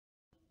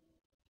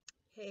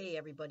Hey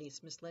everybody,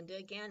 it's Miss Linda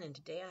again, and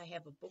today I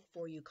have a book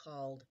for you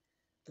called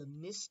The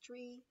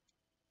Mystery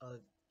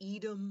of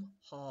Eatum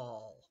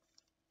Hall.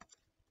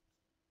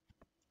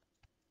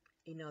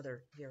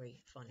 Another very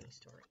funny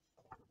story.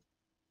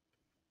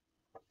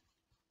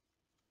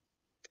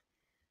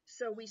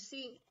 So we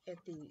see at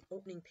the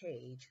opening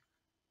page,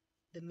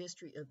 The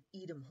Mystery of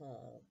Eatum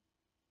Hall.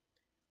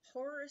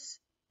 Horace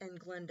and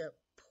Glenda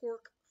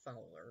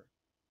Porkfowler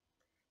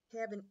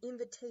have an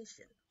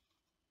invitation.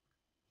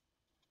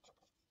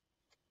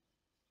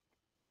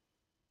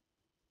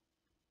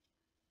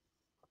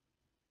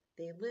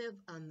 They live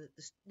on the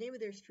name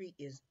of their street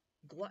is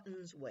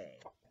Glutton's Way.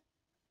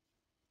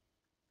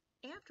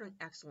 After an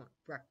excellent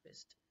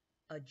breakfast,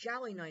 a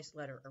jolly nice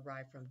letter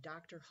arrived from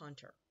Dr.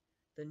 Hunter,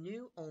 the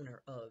new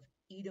owner of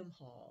Eatum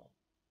Hall.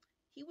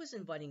 He was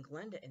inviting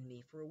Glenda and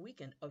me for a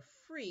weekend of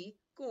free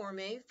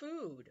gourmet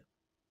food.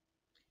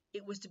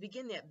 It was to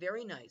begin that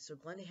very night, so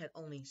Glenda had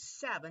only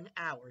 7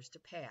 hours to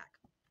pack.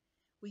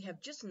 We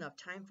have just enough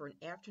time for an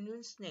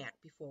afternoon snack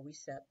before we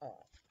set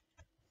off.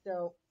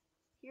 So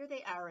here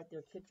they are at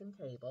their kitchen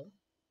table.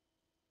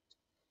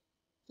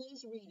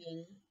 He's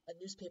reading a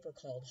newspaper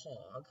called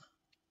Hog.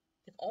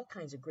 They have all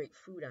kinds of great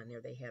food on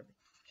there. They have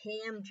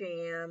ham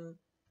jam,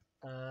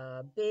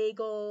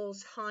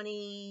 bagels,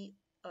 honey,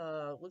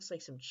 looks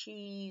like some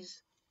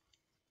cheese.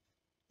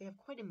 They have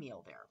quite a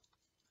meal there.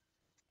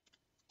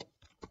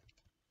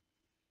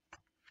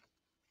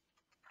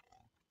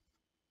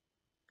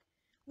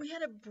 We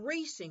had a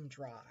bracing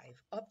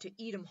drive up to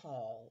Eatum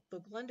Hall, though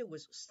Glenda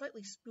was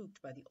slightly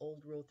spooked by the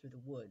old road through the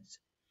woods.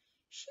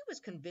 She was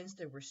convinced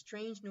there were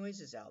strange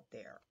noises out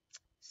there.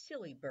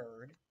 Silly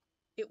bird.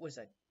 It was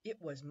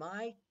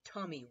my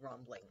tummy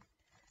rumbling.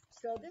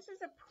 So this is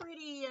a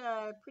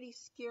pretty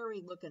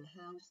scary looking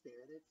house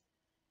there.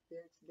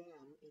 There's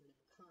them in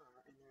the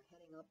car, and they're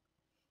heading up.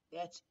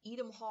 That's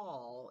Eatum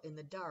Hall in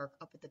the dark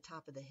up at the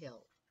top of the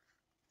hill.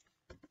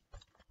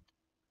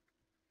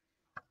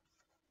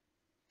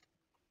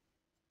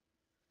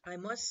 I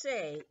must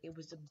say it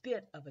was a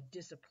bit of a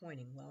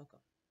disappointing welcome,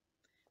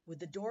 with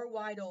the door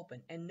wide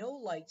open and no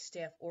light,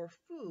 staff, or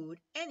food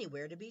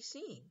anywhere to be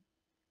seen.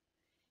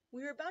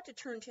 We were about to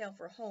turn tail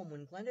for home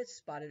when Glenda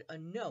spotted a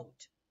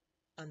note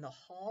on the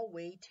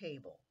hallway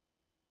table.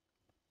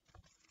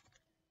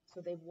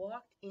 So they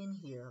walked in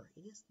here.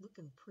 It is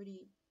looking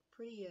pretty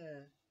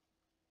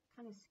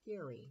kind of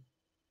scary.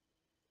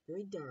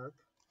 Very dark.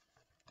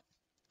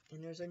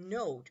 And there's a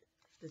note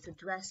that's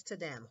addressed to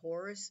them,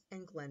 Horace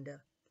and Glenda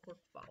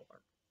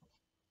Porkfowler.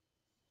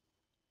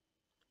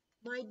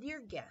 My dear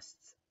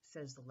guests,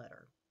 says the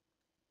letter,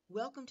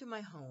 welcome to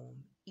my home,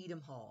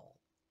 Eatum Hall.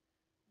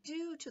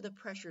 Due to the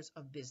pressures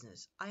of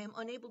business, I am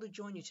unable to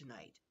join you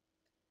tonight,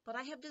 but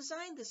I have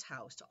designed this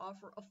house to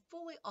offer a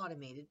fully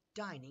automated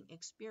dining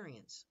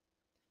experience.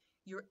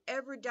 Your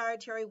every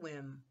dietary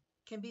whim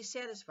can be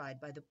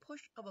satisfied by the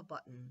push of a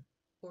button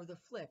or the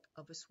flick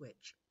of a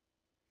switch.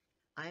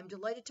 I am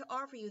delighted to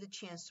offer you the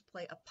chance to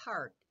play a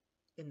part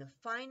in the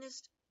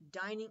finest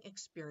dining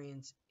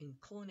experience in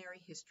culinary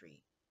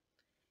history,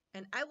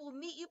 and I will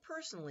meet you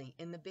personally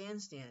in the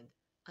bandstand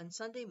on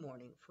Sunday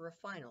morning for a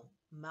final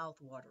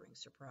mouth-watering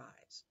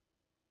surprise.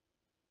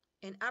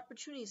 An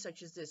opportunity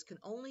such as this can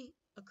only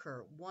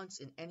occur once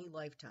in any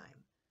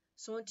lifetime,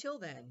 so until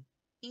then,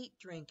 eat,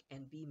 drink,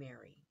 and be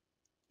merry.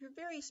 Your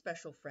very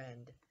special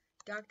friend,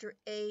 Dr.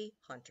 A.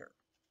 Hunter.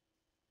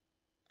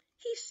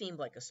 He seemed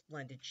like a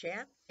splendid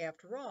chap,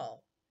 after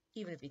all,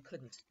 even if he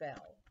couldn't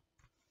spell.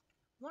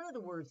 One of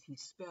the words he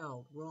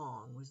spelled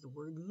wrong was the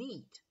word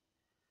meat.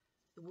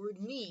 The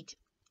word meat,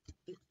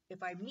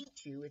 if I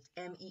meet you, it's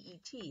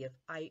M-E-E-T. If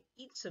I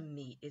eat some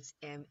meat, it's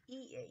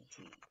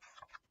M-E-A-T.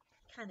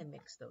 Kind of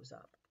mix those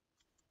up.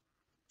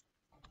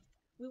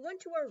 We went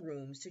to our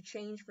rooms to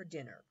change for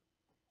dinner.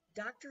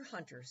 Dr.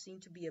 Hunter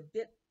seemed to be a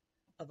bit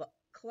of a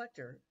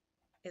collector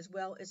as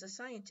well as a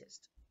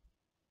scientist.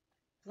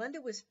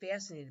 Glenda was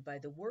fascinated by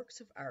the works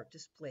of art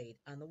displayed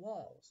on the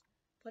walls,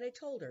 but I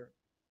told her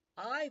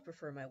I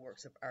prefer my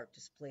works of art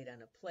displayed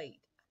on a plate.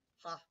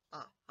 Ha,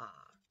 ha, ha.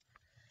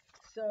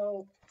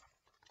 So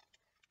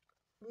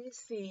we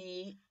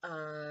see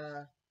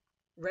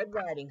Red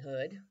Riding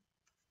Hood,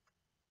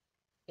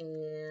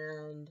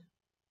 and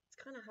it's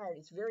kind of hard.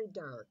 It's very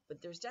dark,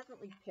 but there's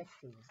definitely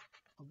pictures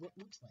of what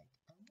looks like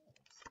a wolf.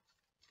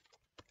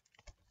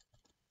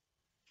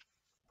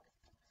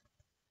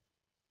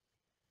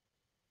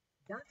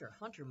 Dr.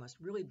 Hunter must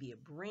really be a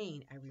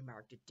brain, I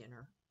remarked at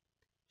dinner.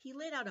 He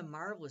laid out a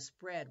marvelous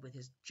spread with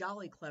his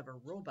jolly clever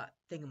robot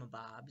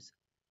thingamabobs.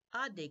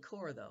 Odd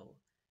decor, though.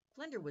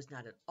 Glenda was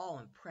not at all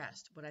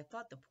impressed, but I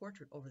thought the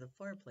portrait over the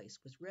fireplace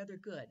was rather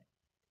good,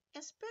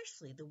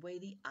 especially the way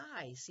the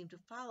eyes seemed to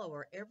follow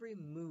our every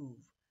move.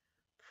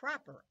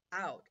 Proper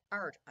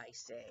art, I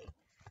say.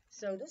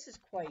 So this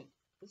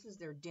is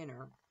their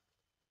dinner,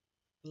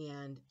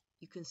 and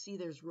you can see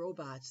there's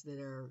robots that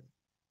are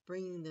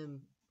bringing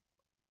them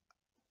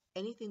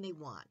anything they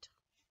want.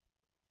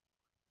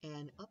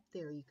 And up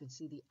there you can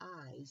see the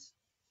eyes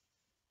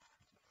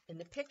in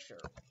the picture.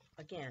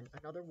 Again,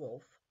 another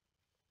wolf.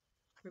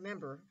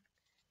 Remember,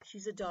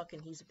 She's a duck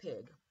and he's a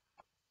pig.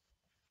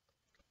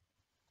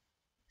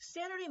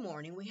 Saturday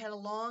morning, we had a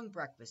long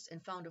breakfast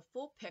and found a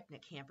full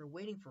picnic hamper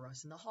waiting for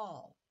us in the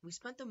hall. We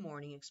spent the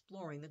morning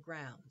exploring the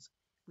grounds.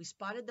 We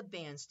spotted the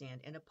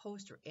bandstand and a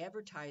poster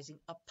advertising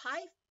a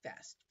Pie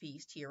Fest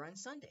feast here on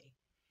Sunday.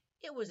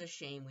 It was a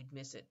shame we'd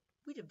miss it.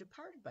 We'd have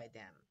departed by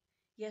then.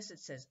 Yes, it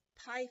says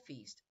Pie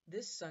Feast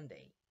this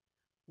Sunday.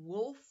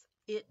 Wolf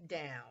it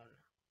down.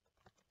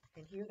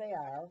 And here they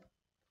are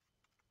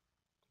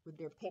with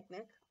their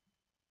picnic.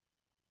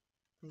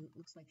 And it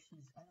looks like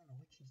I don't know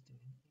what she's doing.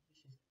 Maybe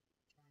she's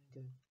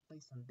trying to play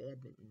some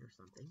badminton or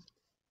something.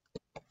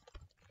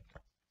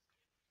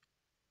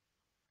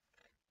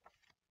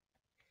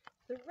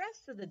 The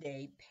rest of the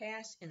day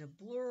passed in a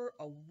blur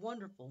of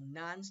wonderful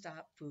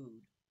nonstop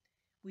food.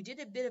 We did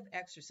a bit of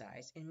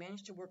exercise and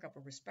managed to work up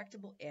a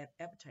respectable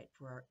appetite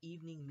for our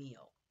evening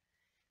meal.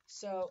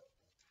 So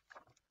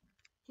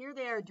here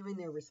they are doing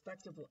their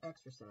respectable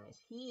exercise.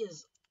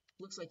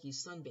 Looks like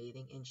he's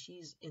sunbathing and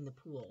she's in the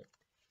pool.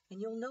 And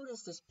you'll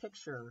notice this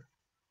picture.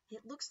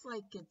 It looks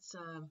like it's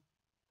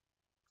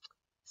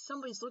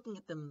somebody's looking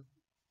at them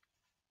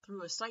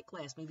through a sight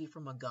glass, maybe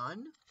from a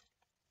gun.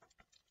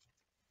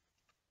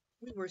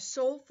 We were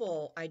so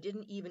full, I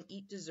didn't even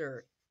eat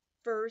dessert.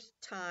 First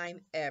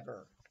time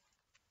ever.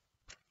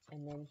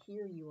 And then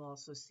here you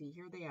also see,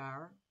 here they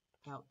are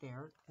out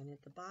there. And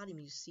at the bottom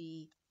you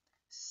see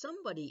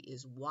somebody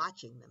is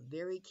watching them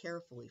very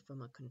carefully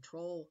from a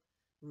control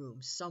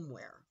room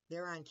somewhere.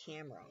 They're on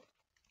camera.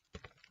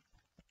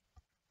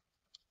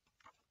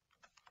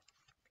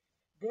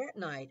 That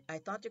night, I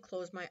thought to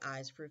close my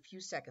eyes for a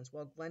few seconds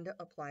while Glenda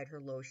applied her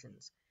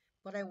lotions.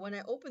 But when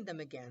I opened them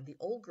again, the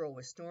old girl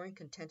was snoring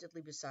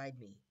contentedly beside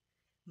me.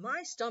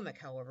 My stomach,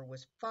 however,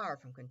 was far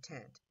from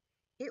content.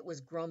 It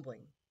was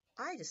grumbling.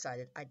 I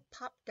decided I'd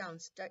pop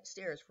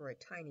downstairs for a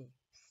tiny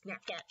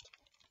snackette.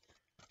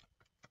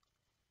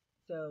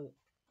 So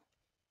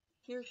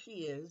here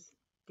she is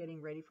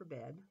getting ready for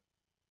bed.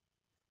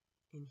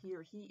 And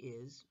here he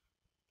is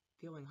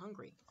feeling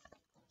hungry.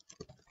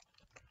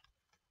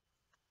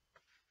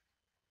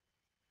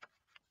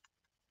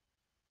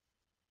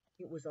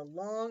 It was a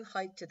long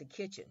hike to the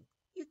kitchen.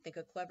 You'd think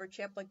a clever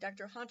chap like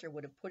Dr. Hunter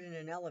would have put in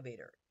an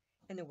elevator,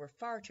 and there were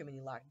far too many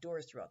locked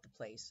doors throughout the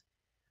place.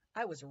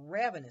 I was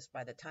ravenous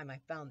by the time I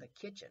found the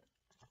kitchen.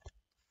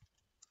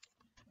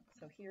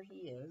 So here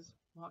he is,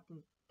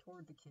 walking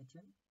toward the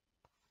kitchen.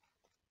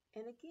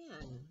 And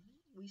again,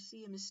 we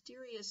see a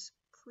mysterious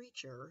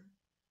creature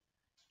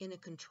in a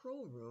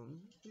control room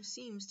who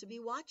seems to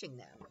be watching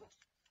them.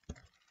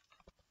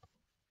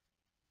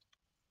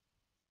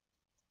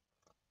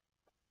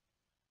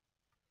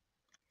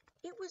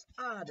 It was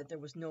odd that there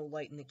was no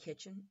light in the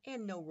kitchen,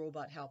 and no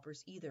robot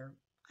helpers either.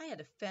 I had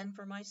to fend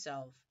for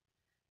myself.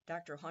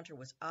 Dr. Hunter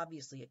was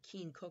obviously a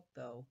keen cook,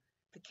 though.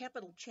 The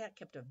capital chat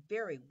kept a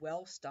very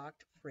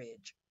well-stocked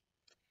fridge.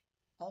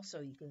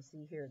 Also, you can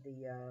see here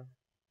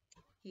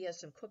he has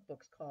some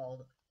cookbooks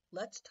called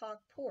Let's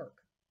Talk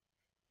Pork,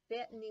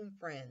 Fattening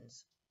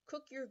Friends,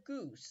 Cook Your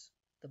Goose,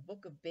 The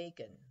Book of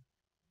Bacon,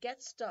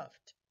 Get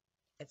Stuffed,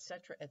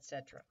 etc.,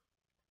 etc.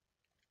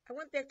 I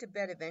went back to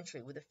bed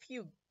eventually with a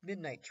few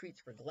midnight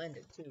treats for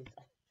Glenda, too.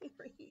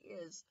 Here he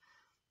is.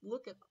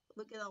 Look at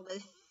all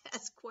that.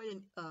 That's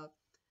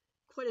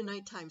quite a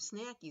nighttime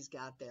snack he's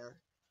got there.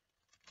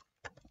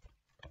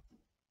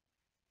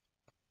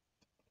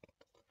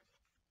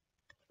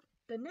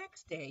 The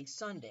next day,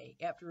 Sunday,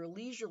 after a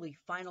leisurely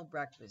final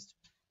breakfast,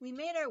 we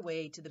made our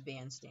way to the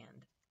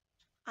bandstand.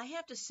 I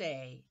have to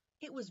say,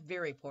 it was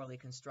very poorly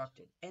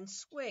constructed and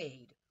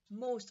swayed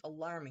most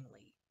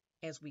alarmingly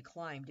as we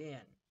climbed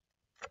in.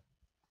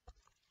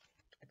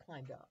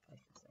 Climbed up, I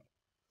should say.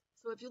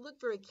 So if you look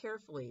very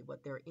carefully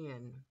what they're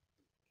in,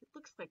 it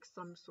looks like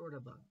some sort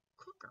of a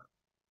cooker.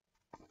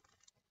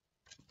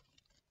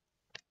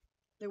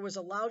 There was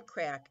a loud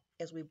crack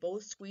as we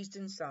both squeezed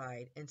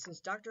inside, and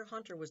since Dr.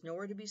 Hunter was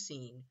nowhere to be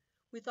seen,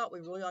 we thought we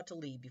really ought to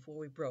leave before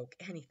we broke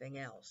anything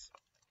else.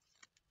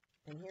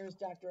 And here's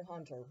Dr.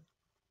 Hunter.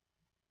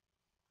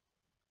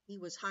 He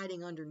was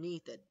hiding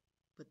underneath it,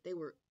 but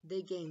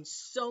they gained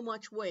so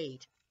much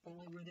weight when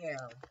we were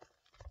there.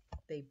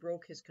 They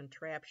broke his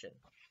contraption.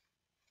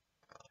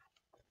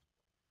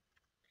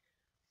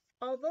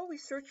 Although we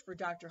searched for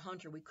Dr.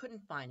 Hunter, we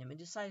couldn't find him and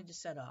decided to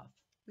set off.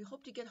 We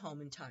hoped to get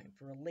home in time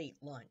for a late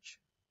lunch.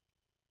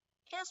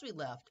 As we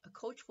left, a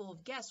coach full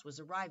of guests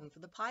was arriving for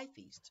the pie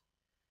feast.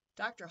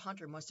 Dr.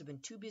 Hunter must have been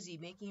too busy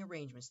making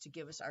arrangements to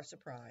give us our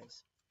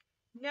surprise.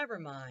 Never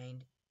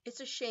mind.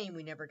 It's a shame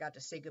we never got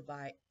to say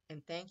goodbye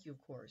and thank you,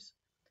 of course.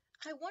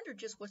 I wonder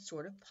just what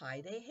sort of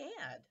pie they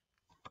had.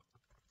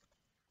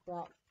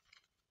 Well,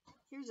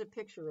 here's a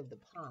picture of the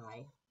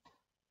pie,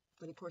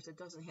 but of course it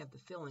doesn't have the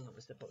filling it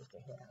was supposed to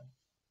have.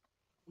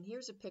 And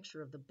here's a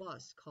picture of the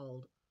bus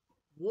called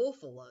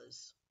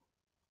Wolfala's.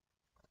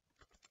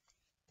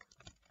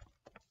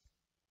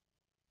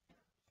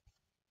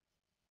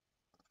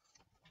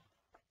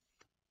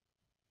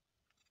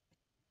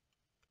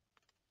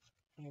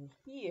 And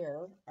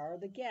here are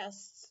the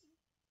guests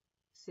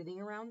sitting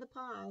around the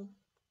pie.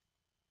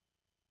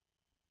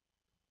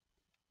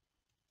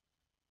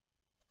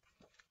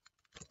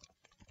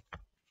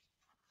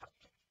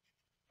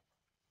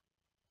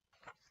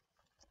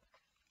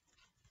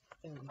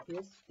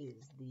 this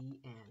is the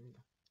end.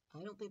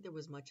 I don't think there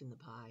was much in the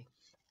pie.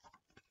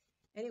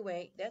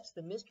 Anyway, that's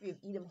the mystery of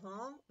Eatum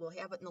Hall. We'll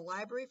have it in the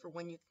library for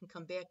when you can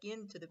come back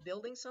into the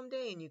building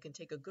someday and you can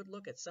take a good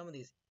look at some of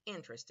these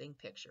interesting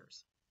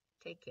pictures.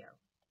 Take care.